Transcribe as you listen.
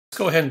Let's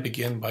go ahead and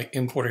begin by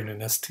importing an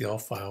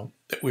STL file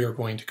that we are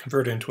going to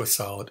convert into a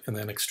solid and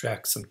then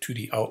extract some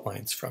 2D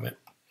outlines from it.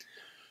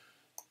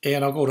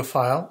 And I'll go to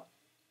File,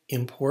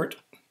 Import,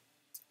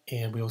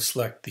 and we'll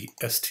select the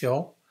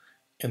STL,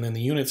 and then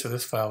the units of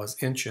this file is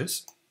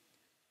inches,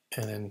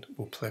 and then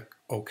we'll click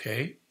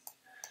OK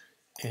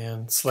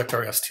and select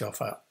our STL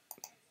file.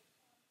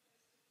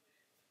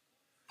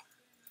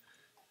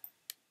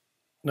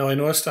 Now I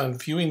noticed on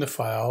viewing the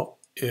file,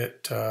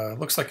 it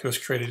looks like it was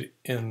created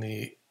in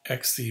the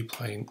XZ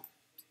plane.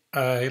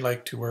 I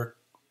like to work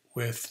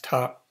with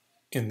top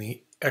in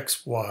the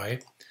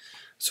XY,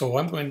 so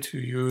I'm going to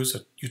use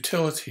a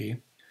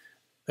utility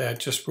that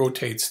just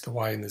rotates the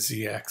Y and the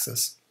Z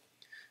axis,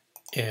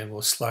 and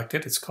we'll select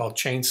it. It's called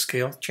Change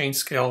Scale. Change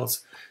Scale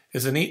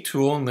is a neat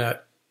tool in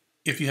that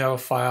if you have a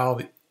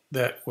file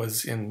that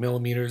was in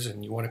millimeters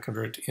and you want to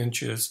convert it to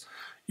inches,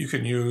 you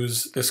can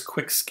use this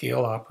quick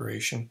scale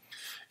operation.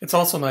 It's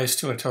also nice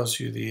too. It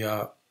tells you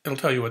it'll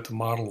tell you what the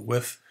model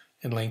width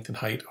and length and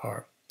height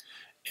are.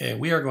 And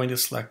we are going to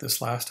select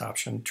this last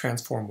option,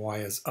 transform Y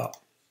as up.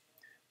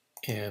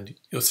 And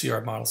you'll see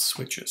our model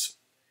switches.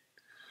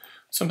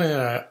 Something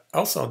that I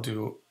also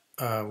do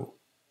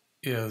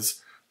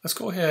is let's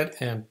go ahead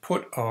and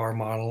put our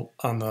model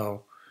on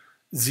the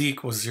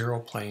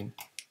Z=0 plane.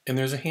 And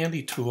there's a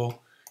handy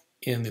tool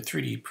in the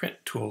 3D Print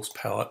Tools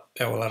palette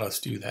that will let us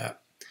do that.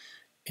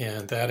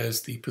 And that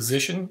is the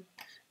Position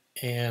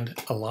and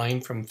Align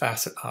from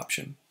Facet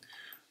option.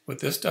 What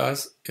this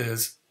does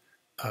is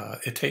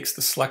it takes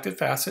the selected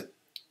facet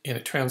and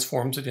it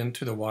transforms it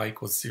into the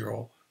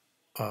Y=0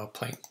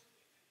 plane.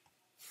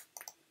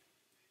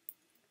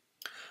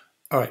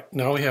 All right,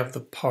 now we have the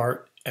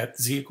part at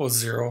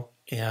Z=0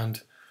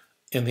 and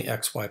in the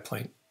XY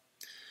plane.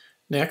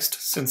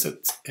 Next, since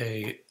it's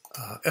a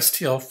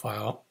STL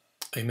file,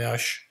 a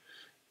mesh,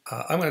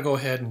 I'm going to go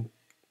ahead and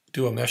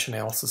do a mesh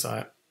analysis on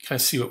it, kind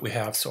of see what we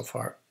have so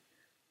far.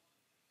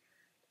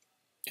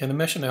 And the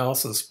mesh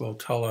analysis will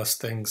tell us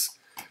things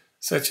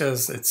such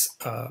as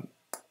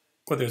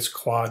whether it's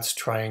quads,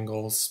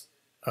 triangles,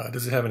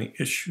 does it have any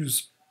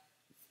issues?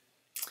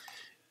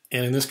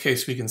 And in this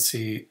case, we can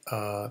see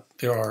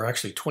there are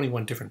actually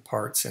 21 different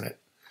parts in it.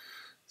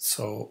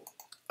 So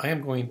I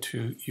am going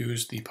to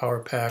use the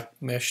PowerPack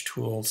Mesh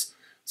Tools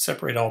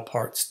Separate All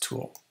Parts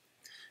tool.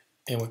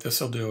 And what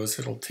this will do is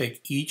it'll take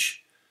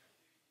each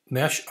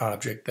mesh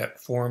object that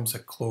forms a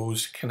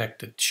closed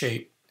connected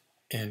shape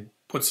and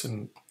puts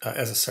them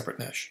as a separate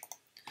mesh.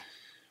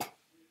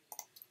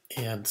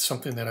 And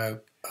something that I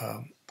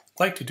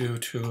like to do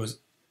too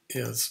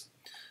is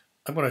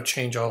I'm going to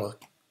change all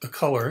the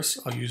colors.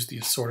 I'll use the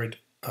assorted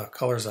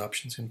colors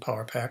options in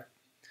PowerPack.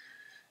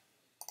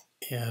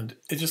 And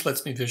it just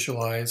lets me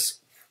visualize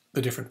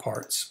the different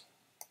parts.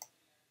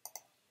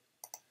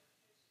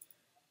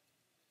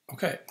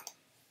 Okay.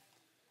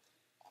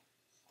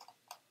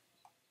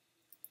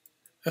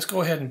 Let's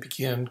go ahead and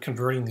begin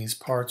converting these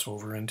parts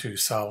over into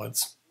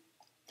solids.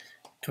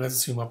 And let's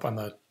zoom up on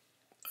the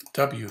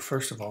W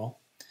first of all.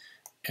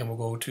 And we'll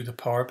go to the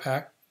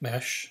PowerPack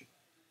Mesh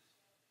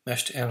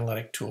to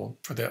Analytic tool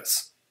for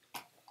this.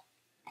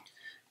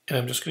 And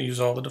I'm just going to use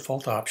all the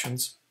default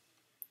options.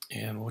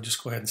 And we'll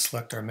just go ahead and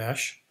select our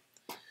mesh.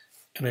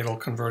 And it'll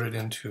convert it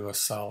into a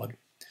solid.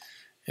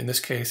 In this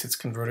case, it's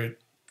converted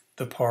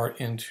the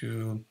part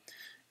into,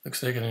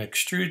 looks like an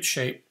extrude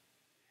shape.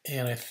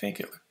 And I think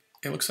it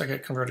looks like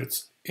it converted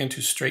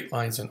into straight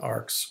lines and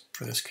arcs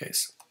for this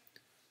case.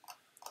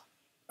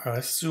 All right,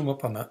 let's zoom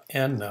up on the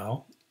end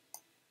now.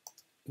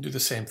 Do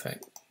the same thing.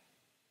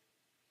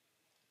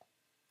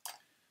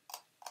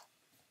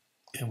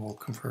 And we'll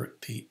convert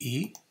the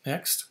E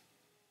next.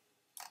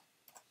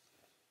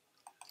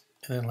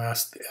 And then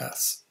last the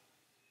S.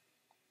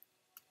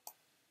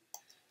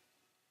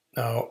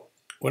 Now,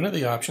 one of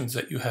the options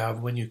that you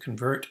have when you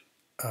convert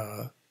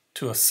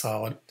to a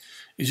solid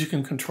is you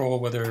can control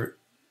whether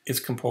it's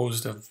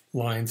composed of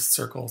lines,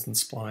 circles, and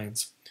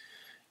splines.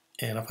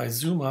 And if I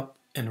zoom up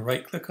and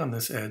right click on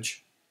this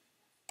edge,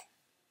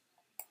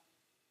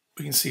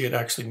 we can see it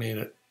actually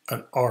made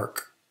an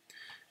arc.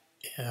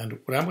 And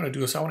what I'm going to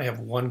do is I want to have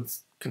one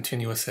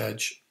continuous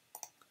edge.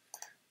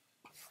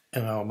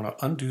 And now I'm going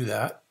to undo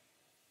that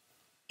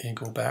and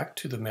go back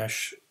to the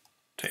Mesh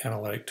to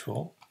Analytic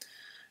tool.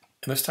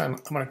 And this time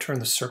I'm going to turn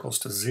the circles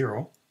to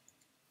 0,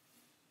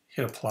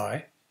 hit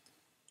Apply,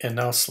 and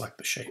now select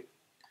the shape.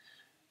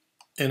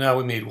 And now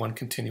we made one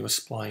continuous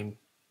spline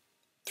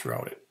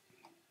throughout it.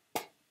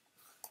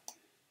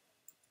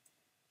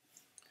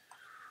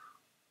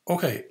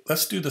 Okay,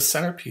 let's do the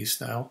centerpiece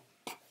now.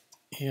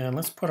 And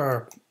let's put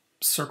our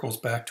circles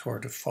back to our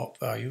default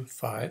value,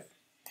 5,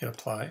 hit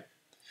Apply,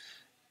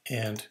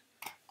 and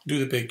do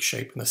the big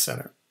shape in the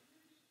center.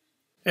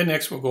 And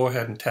next we'll go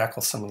ahead and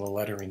tackle some of the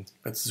lettering.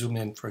 Let's zoom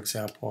in, for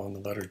example, on the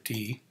letter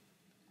D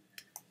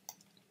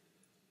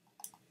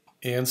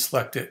and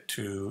select it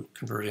to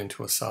convert it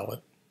into a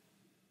solid.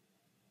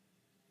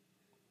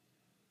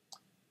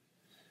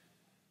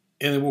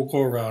 And then we'll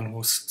go around and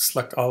we'll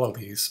select all of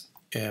these.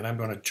 And I'm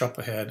going to jump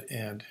ahead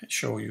and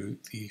show you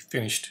the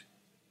finished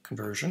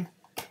conversion.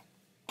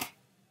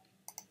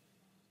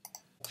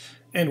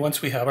 And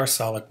once we have our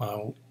solid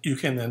model, you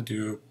can then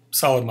do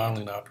solid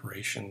modeling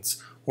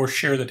operations or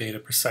share the data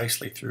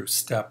precisely through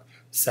STEP,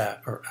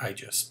 SAT, or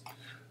IGES.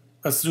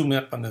 Let's zoom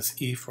up on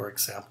this E, for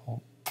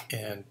example,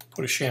 and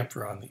put a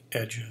chamfer on the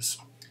edges.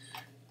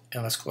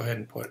 And let's go ahead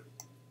and put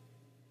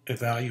a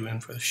value in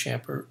for the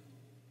chamfer.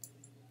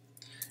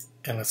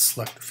 And let's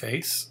select the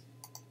face.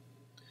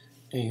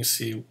 And you can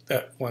see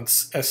that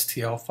once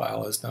STL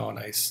file is now a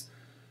nice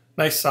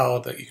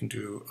solid that you can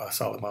do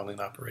solid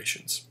modeling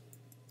operations.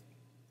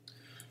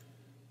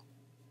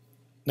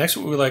 Next,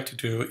 what we like to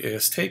do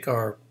is take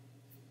our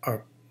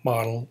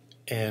model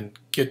and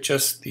get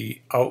just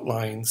the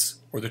outlines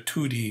or the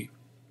 2D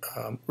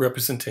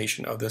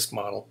representation of this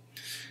model.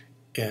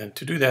 And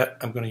to do that,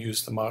 I'm going to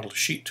use the Model to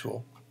Sheet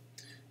tool.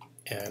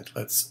 And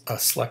let's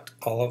select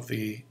all of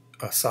the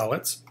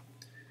solids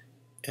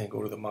and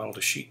go to the Model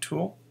to Sheet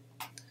tool.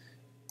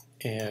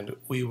 And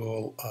we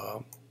will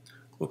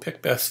we'll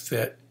pick Best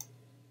Fit,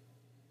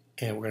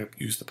 and we're going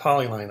to use the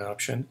polyline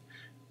option.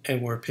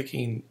 And we're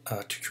picking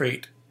to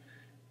create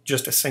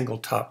just a single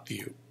top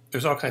view.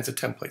 There's all kinds of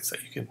templates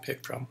that you can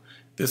pick from.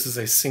 This is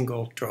a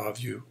single draw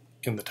view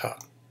in the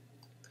top.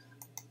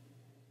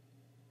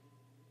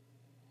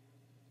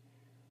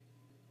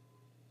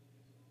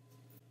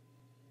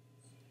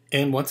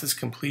 And once it's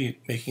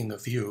complete making the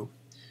view,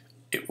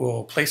 it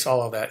will place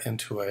all of that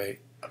into a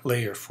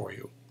layer for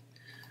you.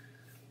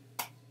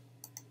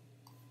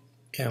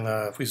 And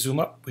if we zoom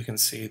up, we can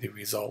see the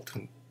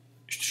resultant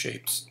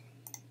shapes.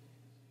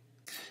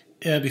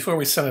 And before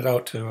we send it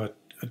out to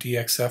a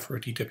DXF or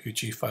a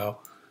DWG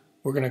file,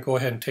 we're going to go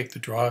ahead and take the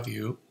draw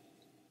view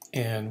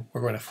and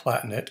we're going to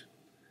flatten it.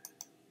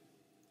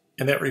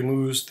 And that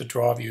removes the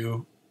draw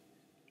view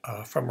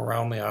from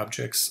around the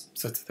objects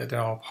so that they're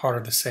now part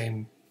of the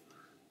same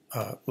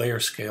layer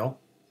scale.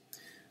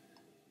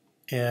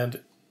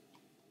 And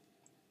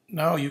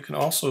now you can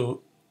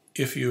also,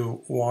 if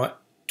you want,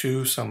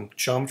 do some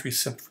geometry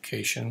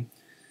simplification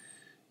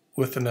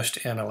with the Mesh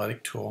to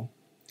Analytic tool.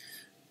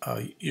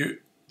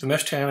 The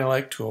Mesh to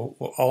Analytic tool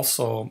will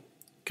also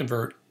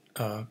convert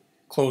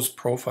closed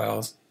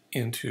profiles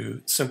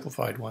into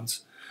simplified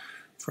ones.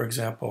 For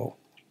example,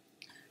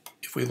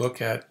 if we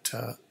look at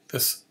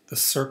this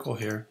circle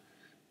here,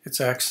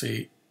 it's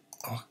actually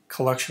a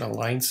collection of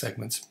line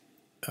segments.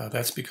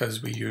 That's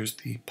because we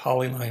used the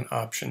polyline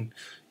option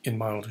in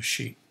Model to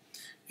Sheet.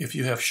 If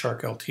you have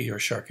Shark LT or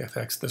Shark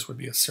FX, this would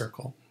be a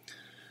circle.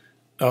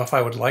 Now, if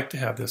I would like to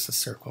have this a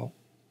circle,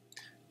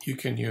 you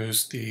can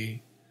use the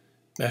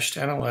Mesh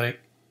to Analytic.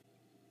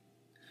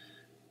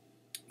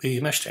 The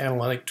Mesh to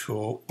Analytic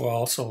tool will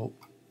also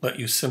let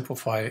you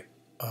simplify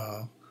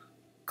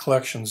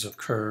collections of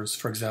curves.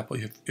 For example,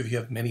 if you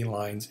have many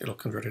lines, it'll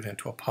convert it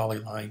into a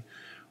polyline.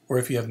 Or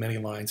if you have many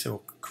lines, it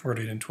will convert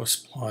it into a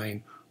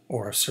spline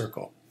or a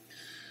circle.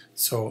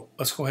 So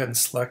let's go ahead and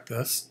select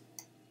this.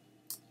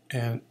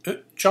 And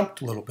it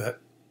jumped a little bit.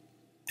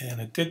 And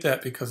it did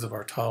that because of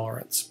our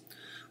tolerance.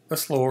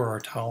 Let's lower our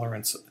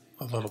tolerance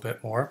a little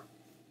bit more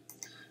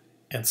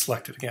and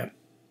select it again.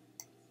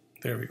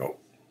 There we go.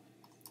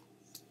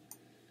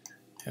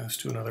 And let's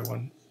do another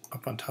one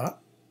up on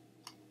top.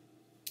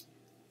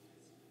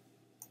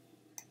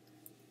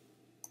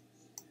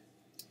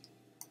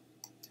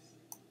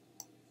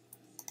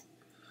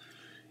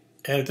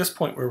 And at this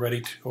point, we're ready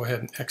to go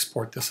ahead and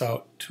export this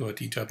out to a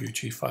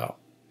DWG file.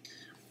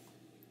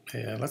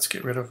 And let's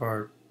get rid of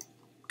our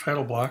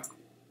title block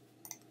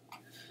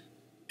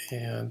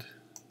and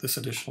this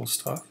additional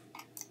stuff.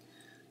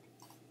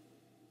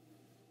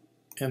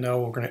 And now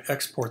we're going to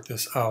export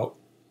this out.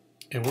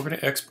 And we're going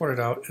to export it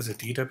out as a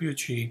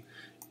DWG,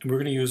 and we're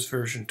going to use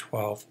version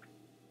 12.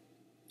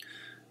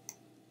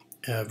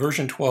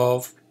 Version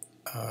 12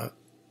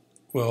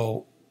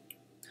 will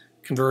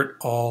convert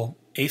all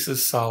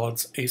ACES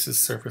solids, ACES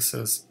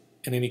surfaces,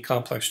 and any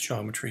complex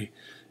geometry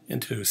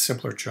into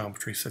simpler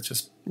geometry such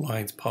as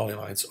lines,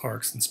 polylines,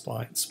 arcs, and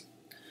splines.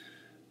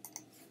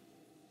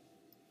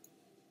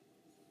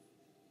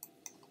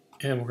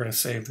 And we're going to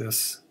save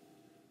this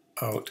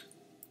out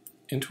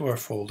into our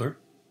folder.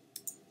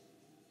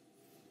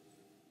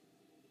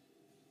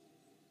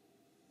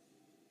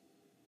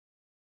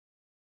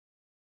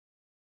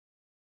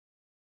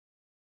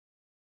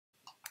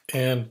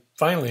 And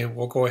finally,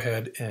 we'll go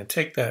ahead and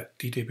take that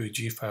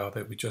DWG file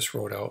that we just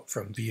wrote out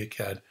from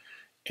ViaCAD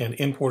and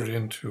import it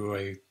into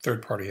a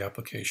third-party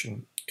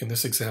application. In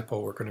this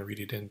example, we're going to read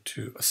it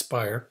into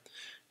Aspire.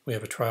 We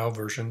have a trial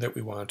version that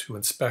we want to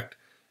inspect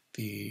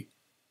the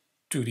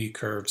 2D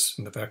curves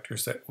and the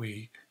vectors that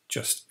we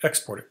just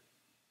exported.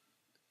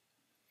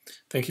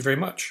 Thank you very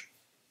much.